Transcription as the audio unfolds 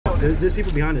There's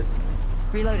people behind us.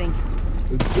 Reloading.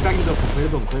 Get back in the building. Play the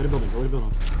building. Play the building. Play the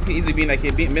building. You can easily beat that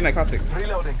kid. Beat that caustic.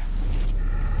 Reloading.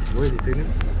 Where is he,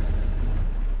 picking?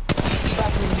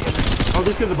 Oh,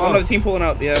 this kid's above. Another team pulling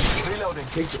out. Yeah. Reloading.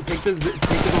 Take this on.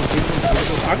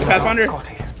 Knock the Pathfinder.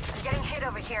 Getting hit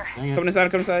over here. Coming inside.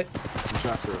 Coming inside. The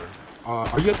traps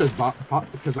are you at this bot?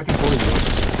 Because I can pull you.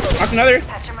 Knock another.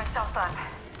 Patching myself up.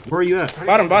 Where are you at?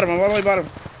 Bottom. I'm all the way bottom.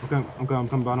 Okay, I'm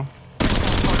coming bottom.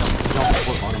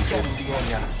 Scanning the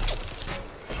area.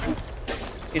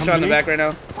 He's shot in the back right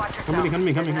now. Watch yourself. Come to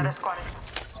me. Another squad.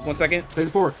 1 second. Take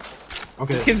the port.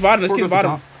 Okay. This kid's bottom. This Port kid's goes to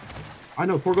bottom. top. I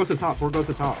know. Port goes to the top. Port goes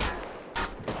to the top.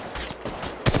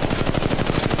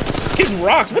 This kid's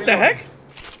rocks. What the heck?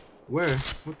 Where?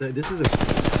 What the? This is a.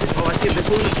 Oh, I see it.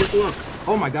 They're pulling up.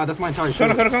 Oh my god, that's my entire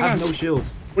shield. Come on. I have no shields.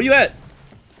 Where you at?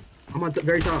 I'm at the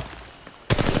very top.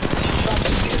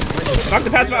 Knock the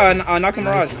Pathfinder. Knock the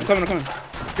Mirage. I'm coming.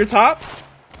 You're top?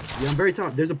 Yeah, I'm very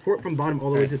top. There's a port from bottom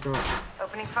all the way to the top.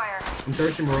 Opening fire. I'm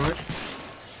searching Mirage.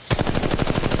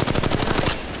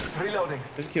 Reloading.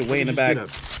 There's a kid way in the back. There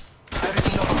is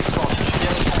another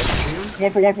squad.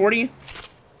 1 for 140.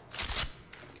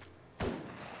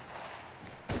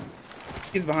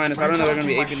 He's behind us. I don't know they're gonna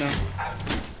be aping now.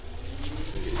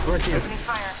 Oh, I see Opening it.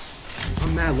 fire.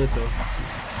 I'm mad lit though.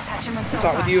 Patching myself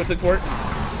Top up. with you. It's a court.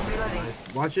 Reloading.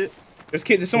 Watch it.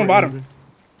 There's someone bottom.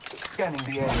 Scanning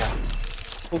the area.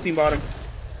 Full team bottom.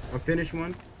 I finished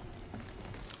one.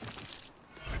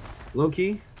 Low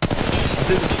key. Is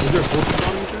there a full team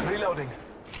bottom? Reloading.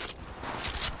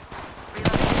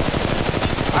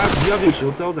 Do you have any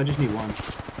shield cells? I just need one.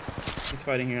 He's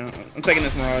fighting here. I'm taking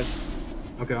this Mirage.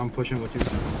 Okay, I'm pushing with you.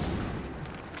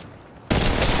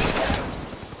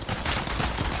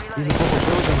 He's a couple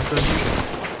shields on the side.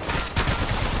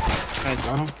 Nice.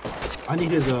 Got him. I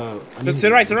need his To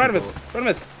the right of us. Front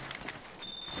of us.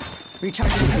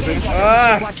 Recharging.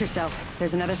 Ah! Watch yourself.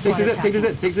 There's another Take squad this it. Take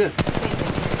attacking. this it.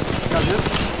 Got this?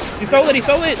 He sold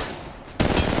it.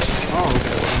 Oh,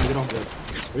 okay. Well, get off there.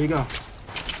 Where you go?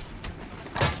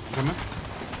 Coming?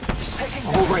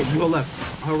 Oh, hold right. You go left.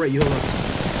 Oh, right. You go left.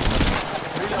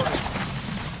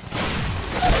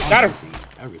 Got him.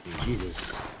 Everything. Jesus.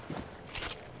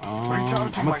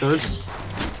 I'm a thirst.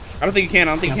 I don't think you can.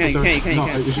 You can't. No, I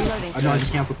I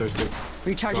just canceled thirst.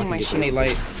 Recharging my need shields.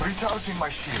 light. Recharging my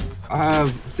shields. I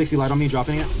have 60 light on me,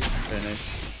 dropping it. Very nice.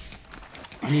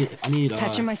 I need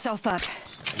Patching myself up.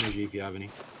 energy if you have any.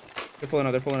 They're pulling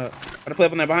up. Gotta play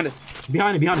up on that behind us.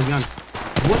 Behind it. What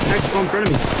the heck? Oh, in front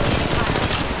of me.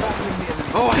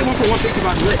 Oh, I hit one for 150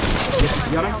 by lit.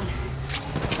 You got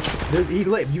him? He's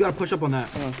lit. You gotta push up on that.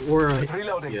 Or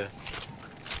Reloading. yeah.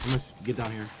 I must get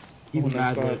down here. He's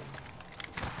mad lit.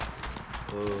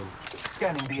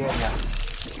 Scanning the area.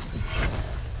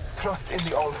 Trust in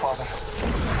the All Father.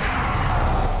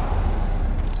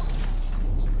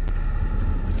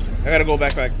 I gotta go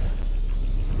back. Okay,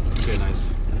 nice.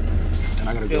 And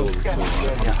I gotta go. Scanning the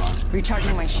area.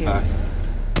 Recharging my shields.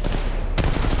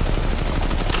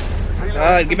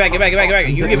 Get back.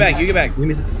 You get back. Give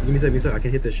me a second. I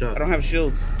can hit this shot. I don't have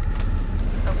shields.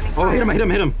 Oh, hit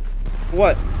him.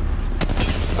 What?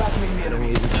 Battling the enemy.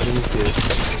 I didn't see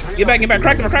it. Get back.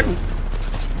 Crack him.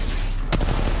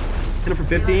 Hit him for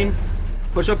 15.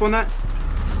 Push up on that.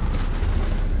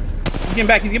 He's getting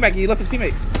back. He left his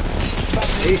teammate.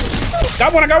 8.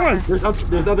 I got one. There's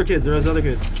other kids.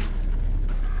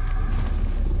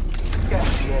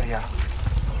 Scanning the area.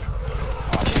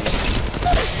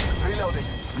 Reloading.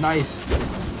 Nice.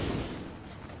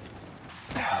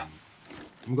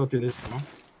 I'm gonna go through this. Come on.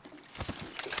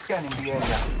 Scanning the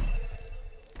area.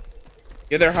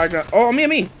 Yeah, they're high ground. Oh, me.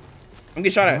 I'm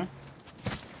getting shot at.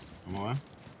 I'm away.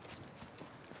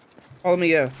 Follow me,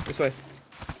 yeah. This way.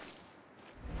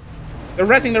 They're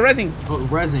rezzing. Oh,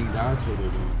 rezzing. That's what they're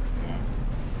doing. Yeah.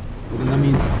 Well, then that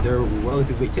means they're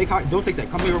relatively. Don't take that.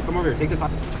 Come over here. Take this high.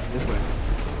 This way.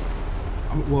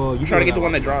 Well, you Try to go get the that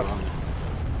one way. that dropped.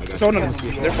 I got So you. no,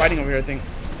 they're fighting over here, I think.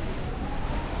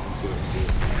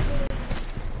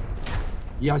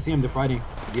 Yeah, I see them. They're fighting.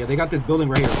 Yeah, they got this building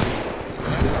right here.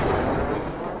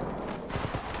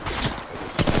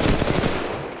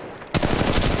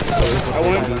 I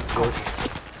won.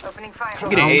 Opening fire. I'm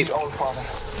getting 8. All Father.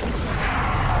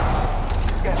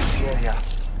 Scanning the area.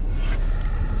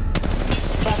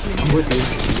 I'm with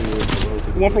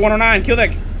you. 1 for 109. Kill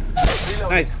that.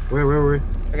 Nice. Where? I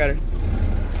got her.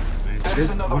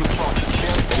 There's another squad.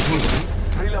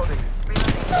 Reloading.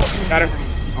 Got her.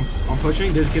 I'm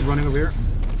pushing. There's a kid running over here.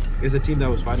 There's a team that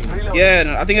was fighting. Yeah,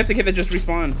 no, I think that's the kid that just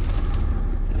respawned.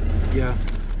 Yeah.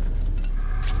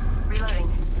 Reloading.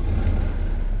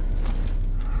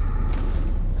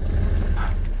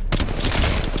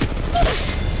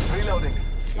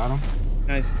 Got him.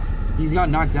 Nice. He's got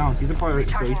knocked down. He's a part, so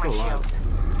Recharging he's my still alive. shields.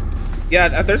 Yeah,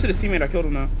 I thirsted his teammate. I killed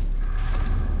him now.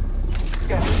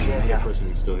 Scanning the The area. person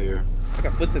is still here. I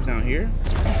got footsteps down here.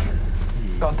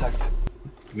 Contact.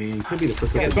 I mean, it could be the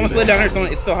footsteps. Yeah, someone slid down here.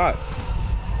 Someone, it's still hot.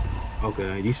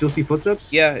 Okay. Do you still see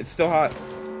footsteps? Yeah, it's still hot.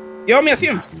 Yo, me, I see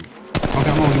him. Okay,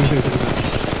 I'm on. Give me a second. I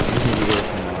just need to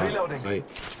get from Reloading. site.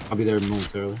 I'll be there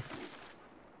momentarily.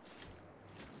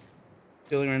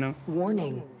 Healing right now.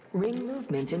 Warning. Ring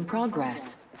movement in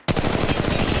progress.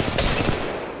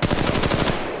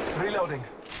 Reloading.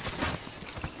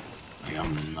 Hey,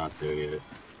 I'm not there yet.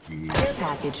 Care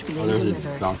package being Oh, there's a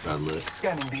delivered. dump pad lit.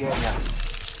 Scanning the area.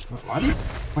 Why are you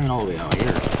playing all the way out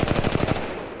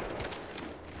here?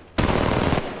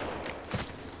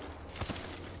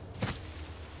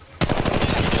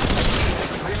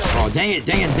 Oh, dang it.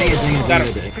 Got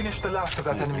him. Finish the last of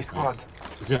that Nice, enemy nice, squad.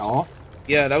 nice. Is it all?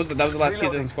 Yeah, that was the last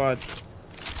kid in the squad.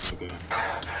 Okay.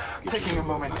 Taking a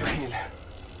moment to heal.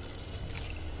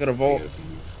 Got a vault.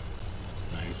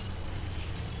 Nice.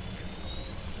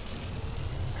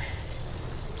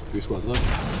 3 squads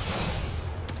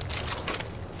left.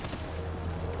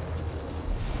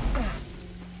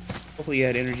 Hopefully you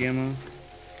had energy ammo.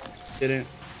 Didn't.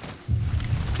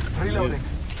 Reloading.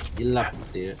 You love to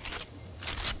see it.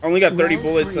 I only got 30 Round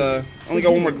bullets. three. Only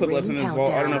got one more Begin clip left in ring this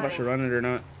vault. I don't know if I countdown. should run it or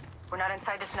not. We're not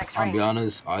inside this next I'll ring. be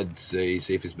honest, I'd say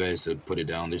safest bet is to put it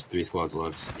down. There's 3 squads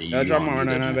left. Yeah, I dropped my don't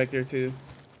need that R99 jump. back there too.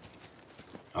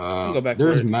 go back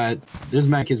There's for it. there's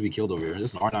mad kids we killed over here.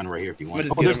 There's an R9 right here if you want.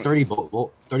 just Oh, get there's him. 30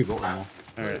 volt ammo.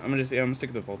 Alright, I'm gonna I'm sick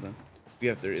of the vault then. We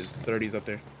have 30, it's 30s up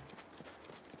there.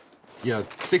 Yeah,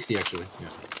 60 actually. Yeah.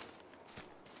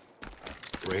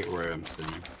 Right where I'm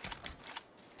sitting.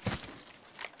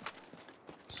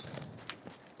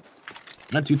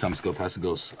 That 2x scope has to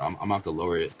go. I'm gonna have to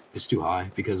lower it. It's too high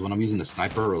because when I'm using the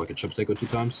sniper or like a chip psycho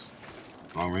 2x,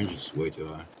 long range is way too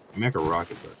high. I mean, I can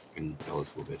rocket, but I can tell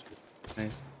us a little bit.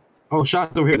 Nice. Oh,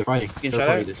 shots over here. They're fighting. Getting Third shot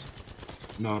party at? this.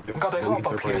 No, they're Got a we hop can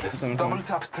up third party here. this. Double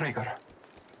tap trigger.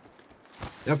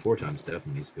 That 4x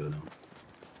definitely needs to go now.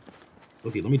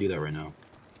 Okay, let me do that right now.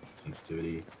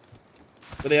 Sensitivity.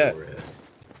 Where they at?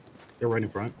 They're right in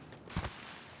front.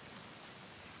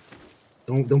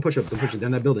 Don't push up. Don't push it. They're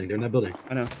in that building. They're in that building.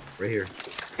 I know. Right here.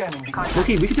 Scanning the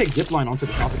Okay, we can take zip line onto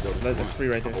the top of the building. That's free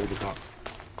right there. Hold the top.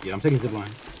 Yeah, I'm taking zip line.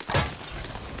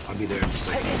 I'll be there.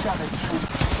 taking damage.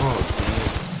 Oh,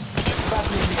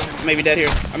 Battling the enemy. I may be dead here.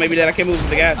 I may be dead. I can't move with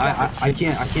the gas. I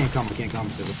can't come because I'm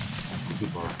too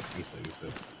far. East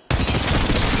side.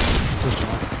 Push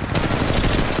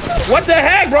off. What the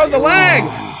heck, bro? The lag!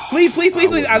 Please.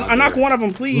 I knock one of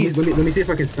them, please. Let me see if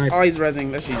I can snipe. Oh, he's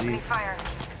rezzing. That's GG. Opening fire.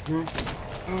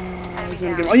 He's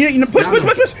gonna get him. Oh, you know, push. One of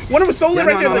them was so lit Yeah,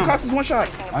 right no, there. no, That no. cost us one shot.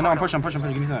 I know. I'm pushing.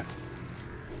 Give me that.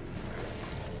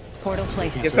 Portal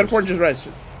placed. Yeah, set a port just res.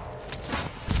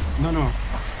 No. Opening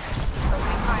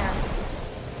fire.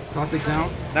 Caustic's down.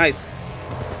 Nice.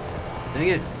 Dang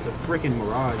it. It's a freaking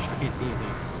mirage. I can't see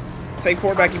anything. Take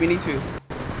port back if you need to.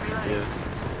 Reloading. Yeah.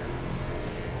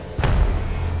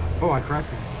 Oh, I cracked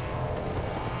him.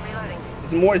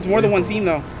 Reloading. It's more than one team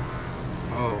though.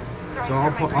 Oh. So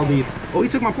I'll leave. Oh, he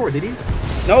took my port, did he?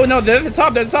 No, they're at the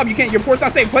top. You can't. Your port's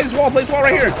not safe. Play this wall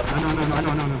right here.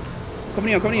 No. Come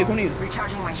in.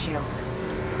 Recharging my shields.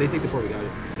 They take the port, we got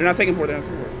it. They're not taking port. You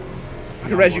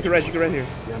can res here.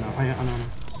 Yeah, no, I know.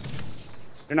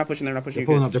 They're not pushing. They're You're pulling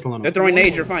good. up, they're pulling up. They're throwing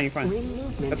nades. You're fine. Ring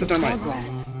movement That's a in thermite.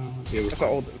 progress. Yeah, That's an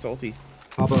ulti.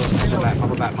 Pop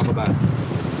a bat.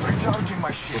 Recharging my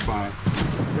We're shields. fine.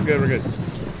 We're good.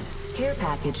 Care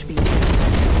package being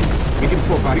We can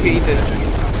pull back. We can eat this.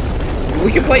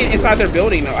 We can play it inside their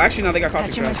building though. Actually, no, they got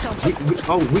caustic Patching traps.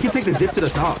 myself. We can take the zip to the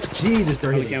top. Jesus,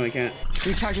 they're No, we hitting. can't.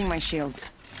 Recharging my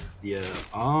shields. Yeah.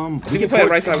 We can play the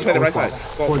right side. We play the right side.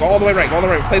 Go all the way right.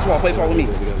 Place wall with me.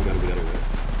 We got it.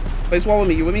 Place wall with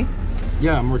me. You with me?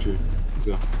 Yeah, I'm with you. Let's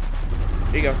go.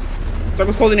 There you go.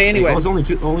 Circle's closing in anyway. Oh, there's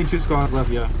only two squads left,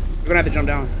 yeah. We're gonna have to jump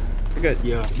down. We're good.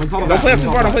 Yeah. Don't play up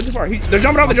too far. They're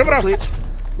jumping off.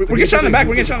 We're getting shot in the back.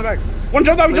 One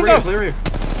jumped off. Play here.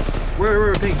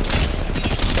 Where, ping.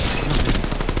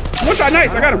 One shot.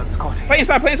 Nice. I got him. Play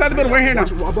inside the building. We're here now.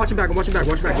 I'm watching back. Watch back.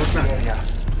 Area.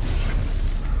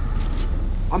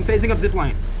 I'm phasing up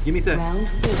zipline. Give me a sec. round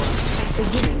 4.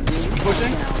 Beginning ring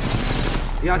Pushing?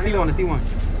 countdown. Yeah, I see one.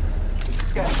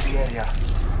 Scanning the area.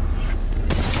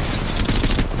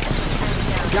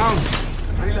 Down.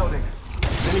 Reloading.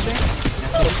 Anything?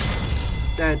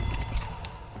 Dead.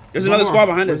 There's another squad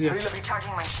behind us. Yeah.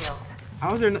 Recharging my shields.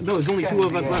 How is there? No, there's only two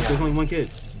of us left. There's only one kid.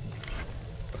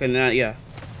 Okay, now yeah.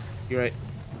 You're right.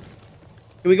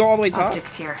 Can we go all the way top?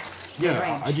 Optics here. Yeah,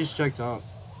 Range. I just checked out.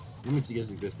 Let me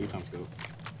get this 3x scope.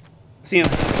 See him.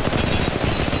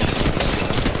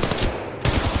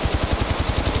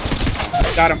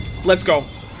 Got him. Let's go.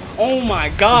 Oh my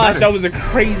gosh, that was a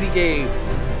crazy game.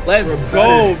 Let's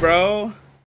go, bro.